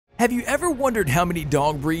Have you ever wondered how many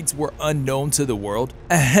dog breeds were unknown to the world?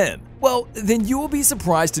 Ahem. Well, then you will be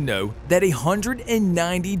surprised to know that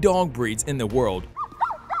 190 dog breeds in the world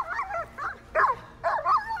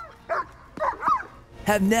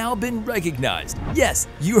have now been recognized. Yes,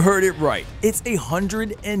 you heard it right. It's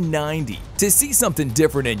 190. To see something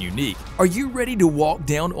different and unique, are you ready to walk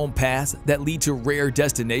down on paths that lead to rare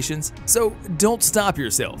destinations? So don't stop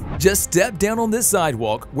yourself. Just step down on this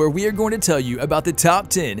sidewalk where we are going to tell you about the top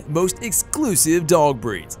 10 most exclusive dog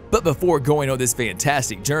breeds. But before going on this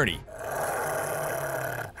fantastic journey,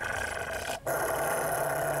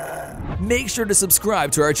 make sure to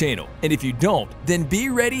subscribe to our channel, and if you don't, then be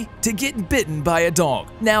ready to get bitten by a dog.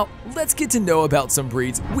 Now, let's get to know about some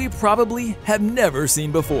breeds we probably have never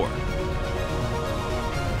seen before.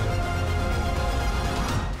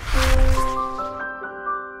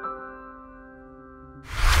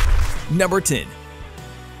 Number 10.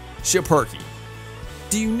 Schipperke.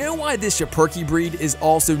 Do you know why this Schipperke breed is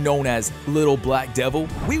also known as Little Black Devil?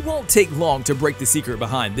 We won't take long to break the secret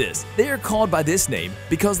behind this. They are called by this name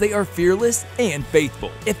because they are fearless and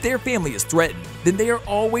faithful. If their family is threatened, then they are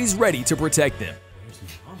always ready to protect them.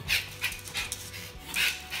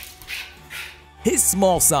 His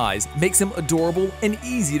small size makes him adorable and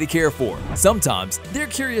easy to care for. Sometimes, their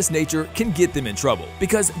curious nature can get them in trouble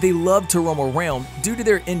because they love to roam around due to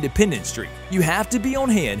their independent streak. You have to be on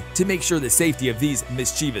hand to make sure the safety of these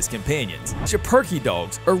mischievous companions. Schipperke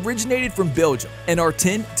dogs originated from Belgium and are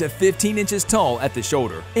 10 to 15 inches tall at the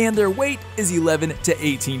shoulder, and their weight is 11 to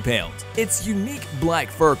 18 pounds. Its unique black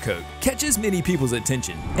fur coat catches many people's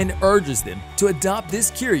attention and urges them to adopt this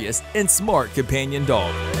curious and smart companion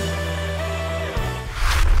dog.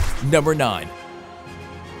 Number 9.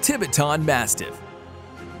 Tibetan Mastiff.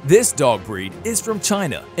 This dog breed is from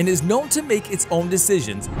China and is known to make its own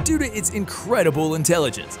decisions due to its incredible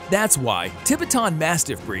intelligence. That's why Tibetan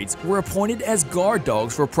Mastiff breeds were appointed as guard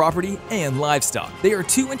dogs for property and livestock. They are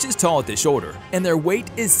 2 inches tall at the shoulder, and their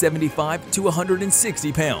weight is 75 to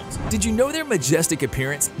 160 pounds. Did you know their majestic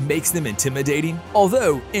appearance makes them intimidating?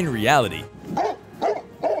 Although, in reality,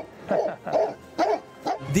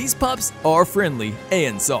 these pups are friendly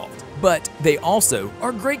and soft, but they also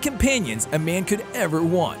are great companions a man could ever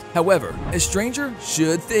want. However, a stranger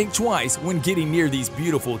should think twice when getting near these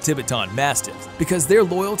beautiful Tibetan Mastiffs because their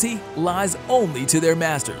loyalty lies only to their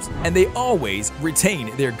masters, and they always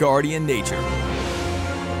retain their guardian nature.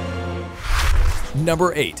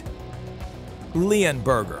 Number 8.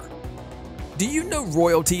 Leonberger. Do you know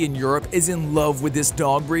royalty in Europe is in love with this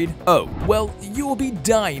dog breed? Oh, well, you will be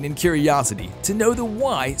dying in curiosity to know the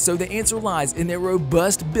why, so the answer lies in their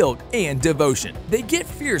robust build and devotion. They get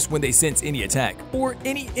fierce when they sense any attack or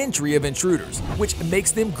any entry of intruders, which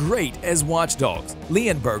makes them great as watchdogs.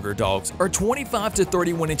 Leonberger dogs are 25 to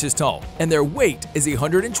 31 inches tall, and their weight is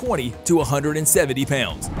 120 to 170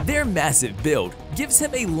 pounds. Their massive build gives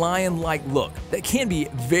him a lion-like look that can be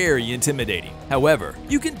very intimidating. However,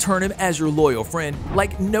 you can turn him as your loyal friend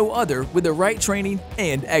like no other with the right training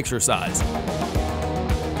and exercise.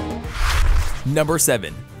 Number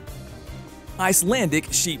 7.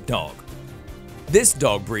 Icelandic Sheepdog. This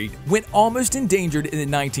dog breed went almost endangered in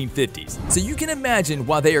the 1950s, so you can imagine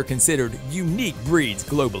why they are considered unique breeds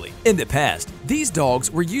globally. In the past, these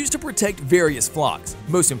dogs were used to protect various flocks,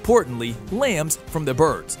 most importantly, lambs from the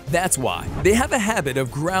birds. That's why they have a habit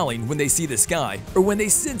of growling when they see the sky or when they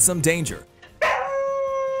sense some danger.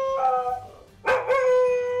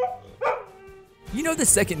 You know the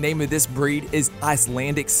second name of this breed is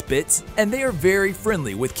Icelandic Spitz, and they are very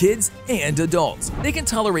friendly with kids and adults. They can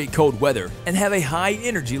tolerate cold weather and have a high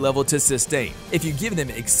energy level to sustain. If you give them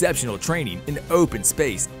exceptional training in open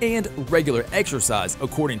space and regular exercise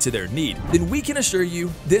according to their need, then we can assure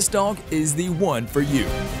you this dog is the one for you.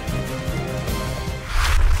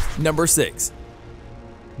 Number 6.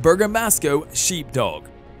 Bergamasco Sheepdog.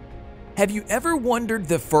 Have you ever wondered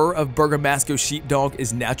the fur of Bergamasco Sheepdog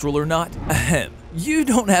is natural or not? Ahem. You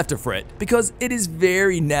don't have to fret because it is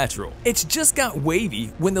very natural. It's just got wavy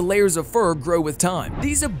when the layers of fur grow with time.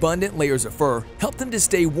 These abundant layers of fur help them to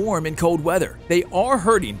stay warm in cold weather. They are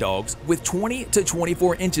herding dogs with 20 to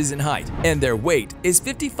 24 inches in height, and their weight is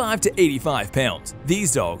 55 to 85 pounds.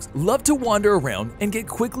 These dogs love to wander around and get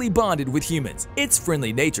quickly bonded with humans. Its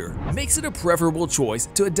friendly nature makes it a preferable choice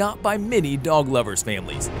to adopt by many dog lovers'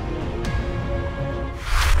 families.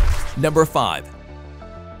 Number 5.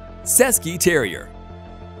 Sesky Terrier.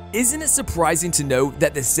 Isn't it surprising to know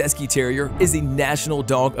that the Schipperke Terrier is the national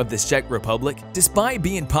dog of the Czech Republic? Despite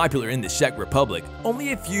being popular in the Czech Republic,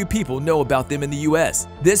 only a few people know about them in the US.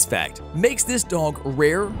 This fact makes this dog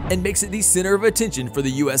rare and makes it the center of attention for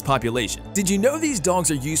the US population. Did you know these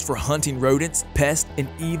dogs are used for hunting rodents, pests, and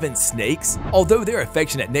even snakes? Although their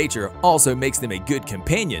affectionate nature also makes them a good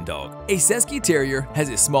companion dog, a Schipperke Terrier has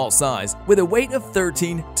a small size with a weight of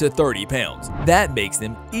 13 to 30 pounds. That makes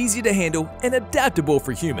them easy to handle and adaptable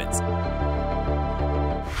for humans.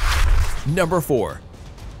 Number 4.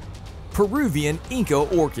 Peruvian Inca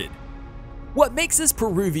Orchid. What makes this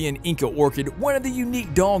Peruvian Inca Orchid one of the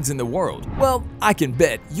unique dogs in the world? Well, I can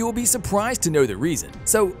bet you'll be surprised to know the reason.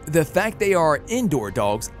 So, the fact they are indoor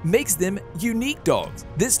dogs makes them unique dogs.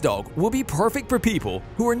 This dog will be perfect for people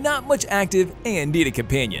who are not much active and need a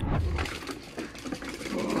companion.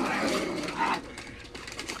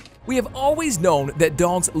 We have always known that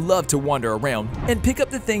dogs love to wander around and pick up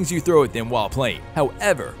the things you throw at them while playing.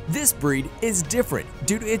 However, this breed is different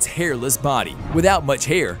due to its hairless body. Without much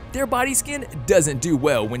hair, their body skin doesn't do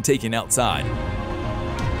well when taken outside.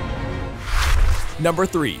 Number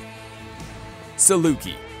 3.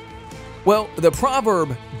 Saluki. Well, the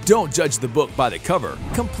proverb, "Don't judge the book by the cover,"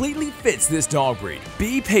 completely fits this dog breed.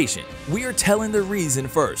 Be patient. We are telling the reason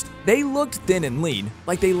first. They looked thin and lean,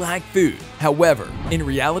 like they lacked food. However, in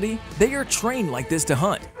reality, they are trained like this to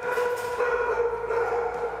hunt.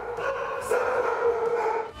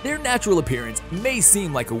 Their natural appearance may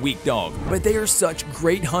seem like a weak dog, but they are such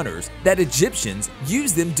great hunters that Egyptians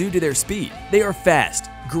use them due to their speed. They are fast,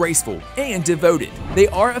 graceful, and devoted. They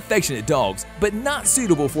are affectionate dogs, but not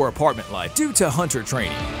suitable for apartment life due to hunter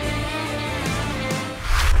training.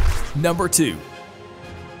 Number 2.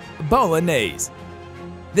 Bolognese.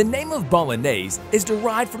 The name of Bolognese is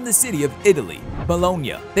derived from the city of Italy,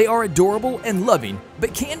 Bologna. They are adorable and loving,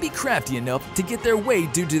 but can be crafty enough to get their way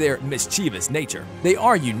due to their mischievous nature. They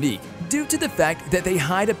are unique due to the fact that they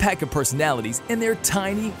hide a pack of personalities in their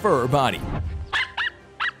tiny fur body.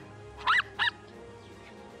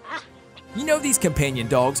 You know these companion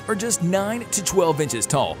dogs are just 9 to 12 inches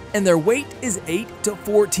tall, and their weight is 8 to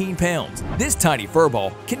 14 pounds. This tiny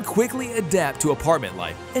furball can quickly adapt to apartment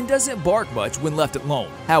life and doesn't bark much when left alone.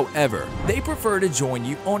 However, they prefer to join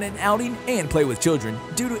you on an outing and play with children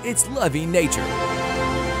due to its loving nature.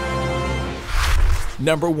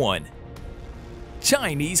 Number 1.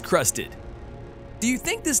 Chinese Crested. Do you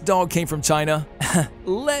think this dog came from China?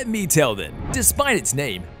 Let me tell them. Despite its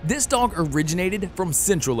name, this dog originated from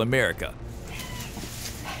Central America.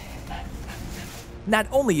 Not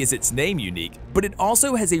only is its name unique, but it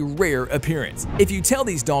also has a rare appearance. If you tell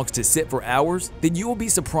these dogs to sit for hours, then you will be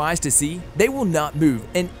surprised to see they will not move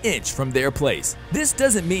an inch from their place. This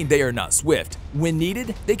doesn't mean they are not swift. When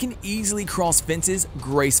needed, they can easily cross fences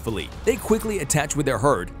gracefully. They quickly attach with their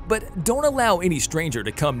herd, but don't allow any stranger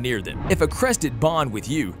to come near them. If a crested bond with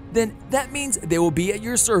you, then that means they will be at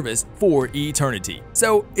your service for eternity.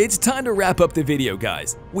 So it's time to wrap up the video,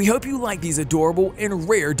 guys. We hope you like these adorable and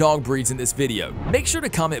rare dog breeds in this video. Make sure to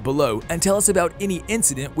comment below and tell us about any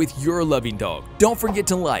incident with your loving dog. Don't forget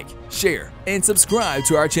to like, share, and subscribe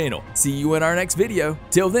to our channel. See you in our next video.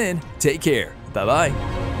 Till then, take care.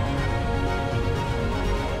 Bye-bye.